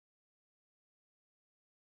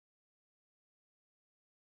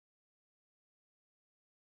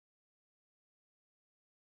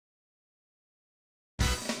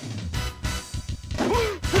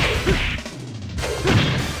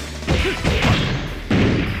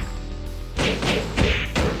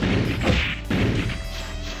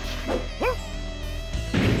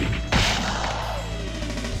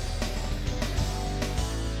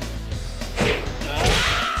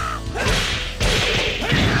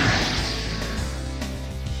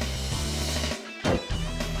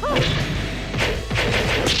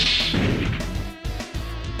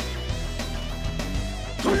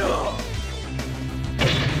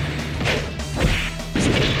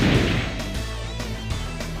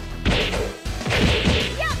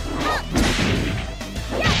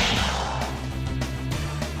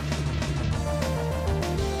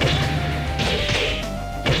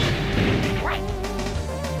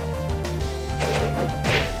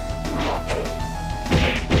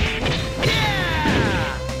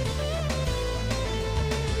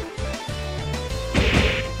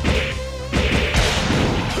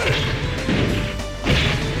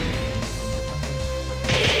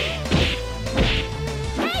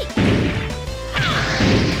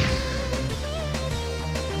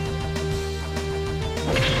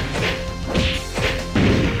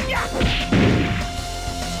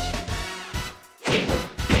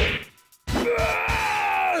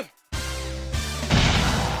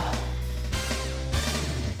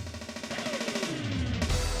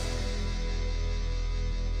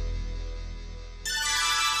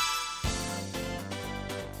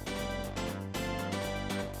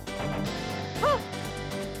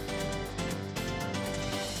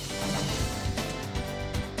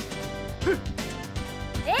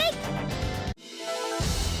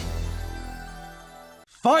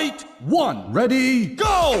Fight one. Ready,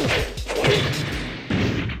 go!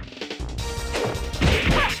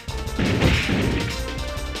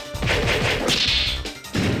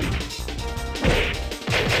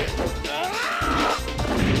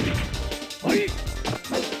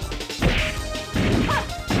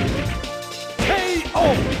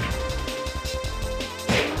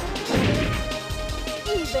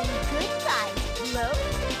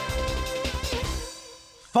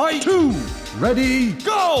 Fight two, ready,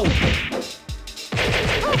 go!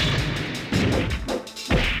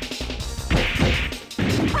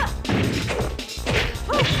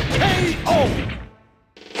 KO!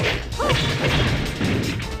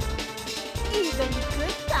 Even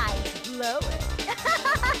good guys blow it.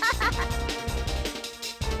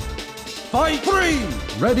 Fight three,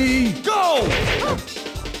 ready, go!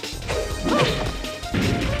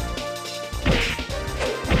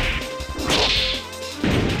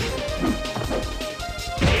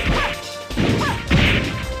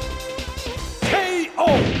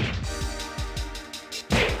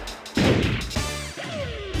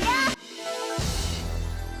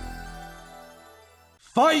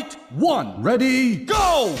 Fight one, ready,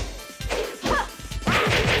 go!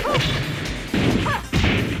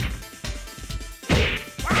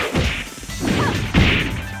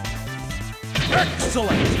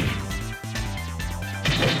 Excellent!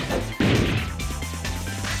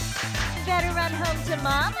 Better run home to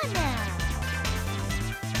Mama now.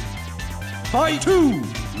 Fight two,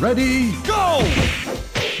 ready, go!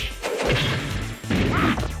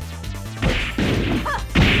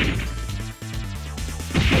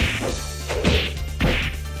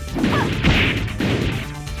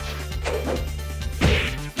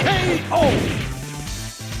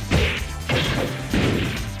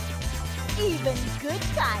 Even good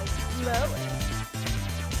guys blow it.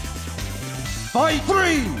 Fight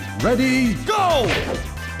three, ready, go!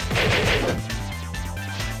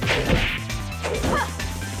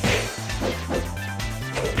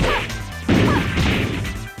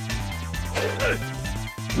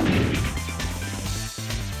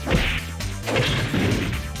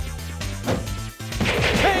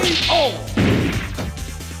 KO!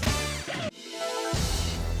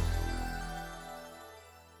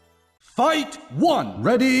 Fight one,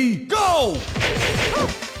 ready, go!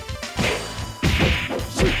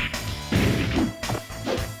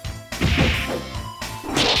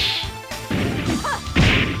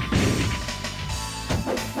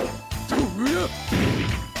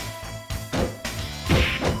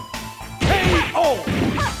 KO!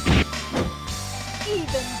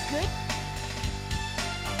 Even good.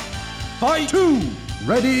 Fight two,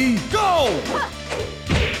 ready, go!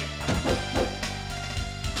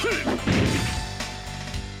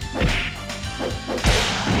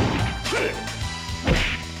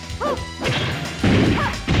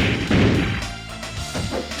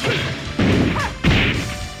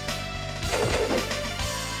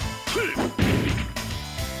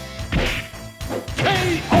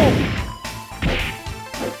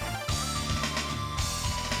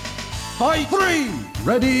 Fight three,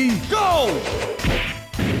 ready, go!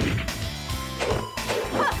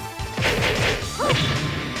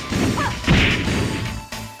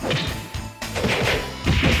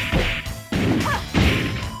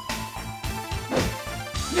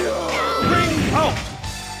 Ring out!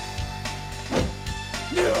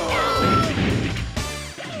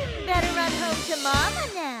 Better run home to Mama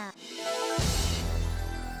now.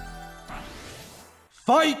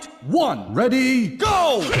 Fight one, ready,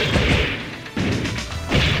 go!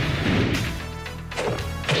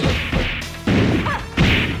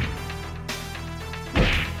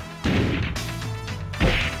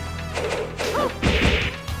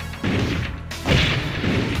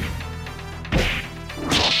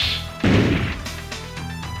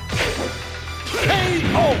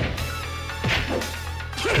 KO!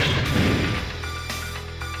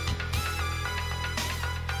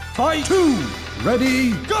 Fight two,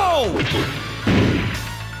 ready, go!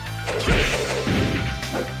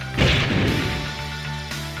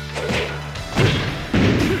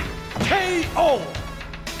 KO!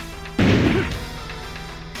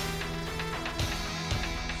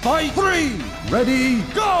 Fight three, ready,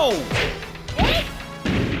 go!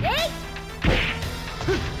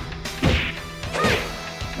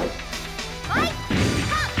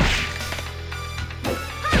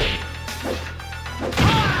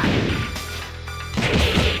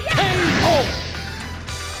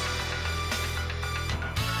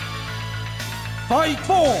 Fight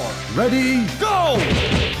four, ready, go!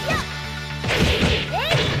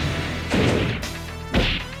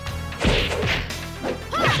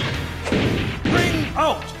 Ring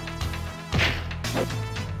out!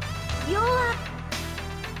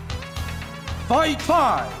 Fight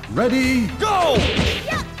 5, ready, go!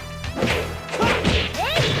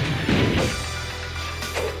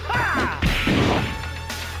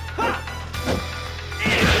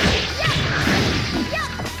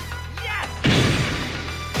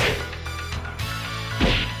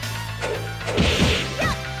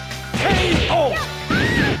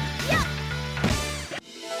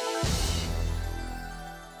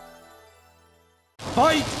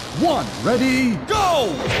 Fight 1, ready,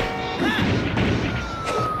 go!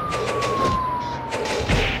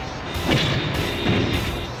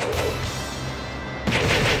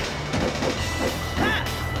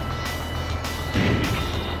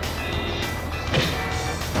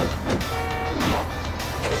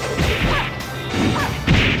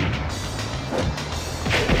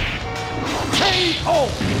 KO!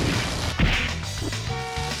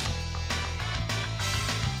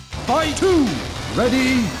 Fight 2,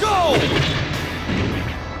 ready, go!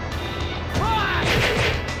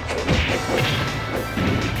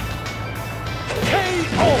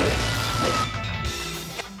 KO!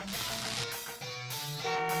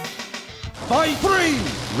 Fight 3,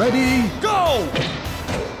 ready, go!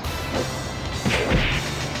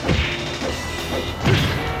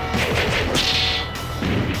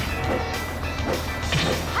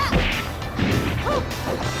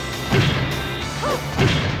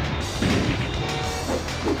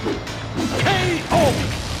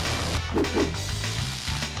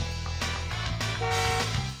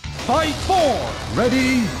 Fight 4,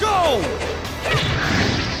 ready, go!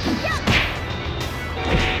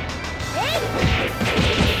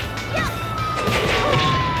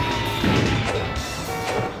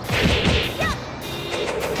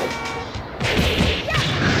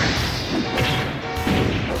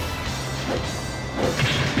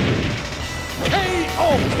 KO!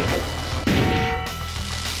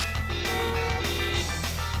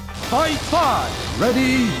 Fight 5,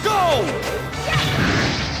 ready, go!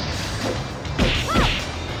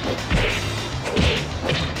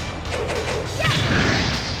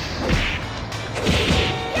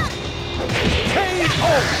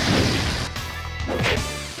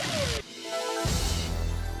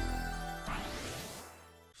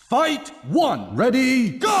 Fight 1, ready,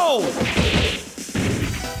 go!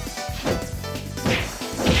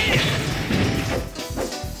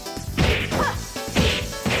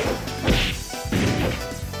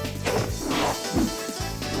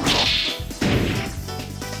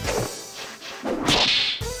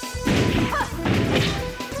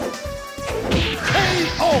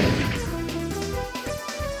 KO!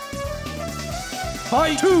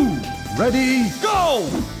 Fight 2, ready, go!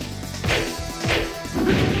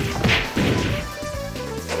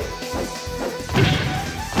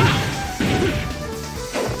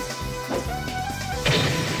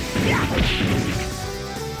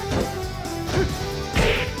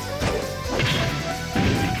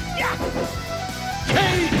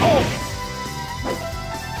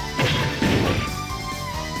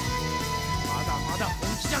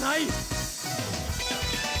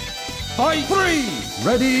 Fight 3,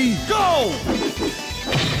 ready, go!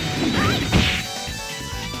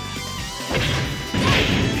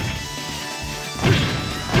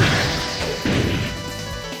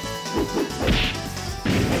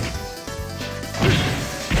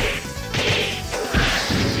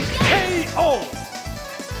 KO!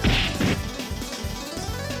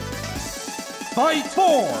 Fight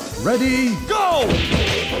 4, ready, go!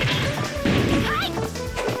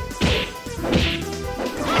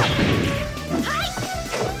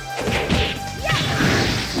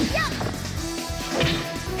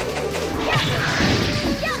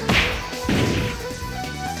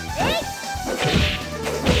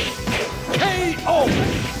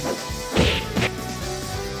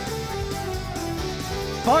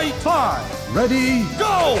 Fight 5, ready,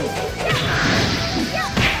 go!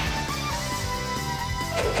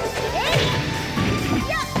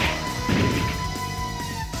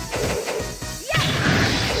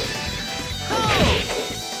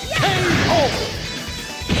 KO!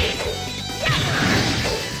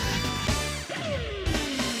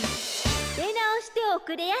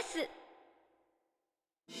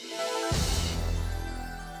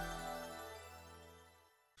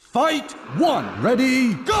 Fight 1,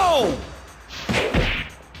 ready, go!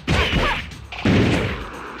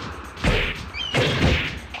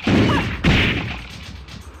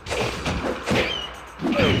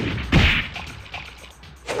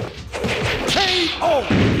 KO!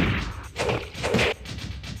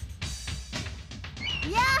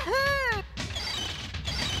 Yahoo!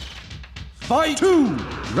 Fight 2,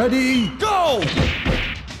 ready, go!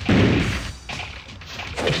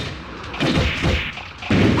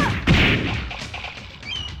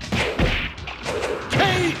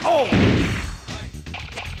 KO.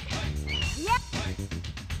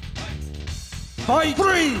 Fight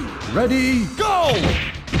 3. Ready, go.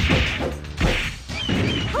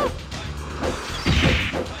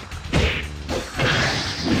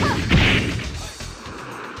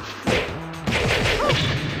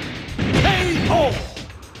 KO.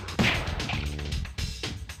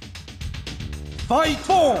 Fight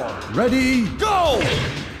 4. Ready, go.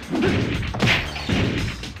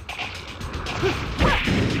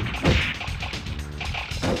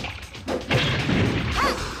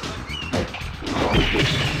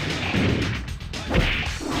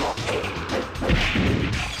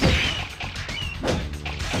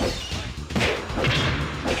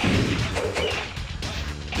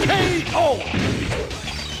 KO.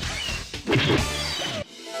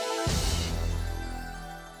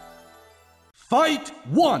 Fight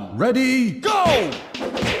 1. Ready, go.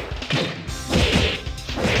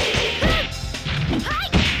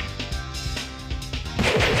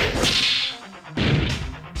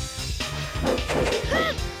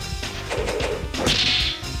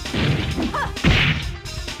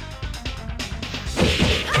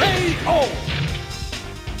 KO.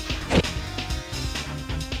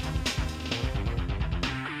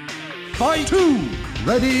 Fight 2.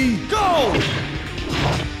 Ready, go.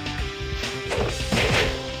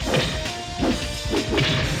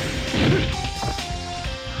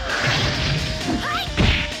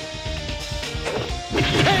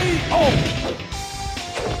 KO.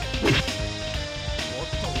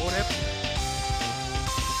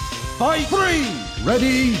 Fight 3.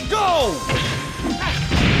 Ready, go.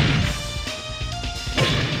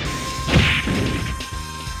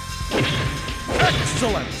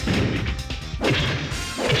 Excellent.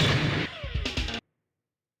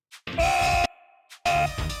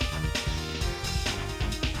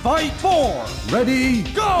 Fight 4. Ready,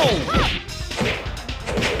 go.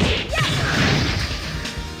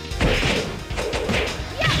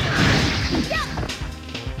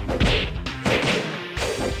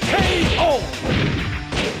 KO.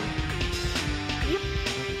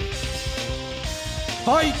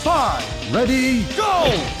 Fight 5. Ready,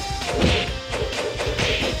 go.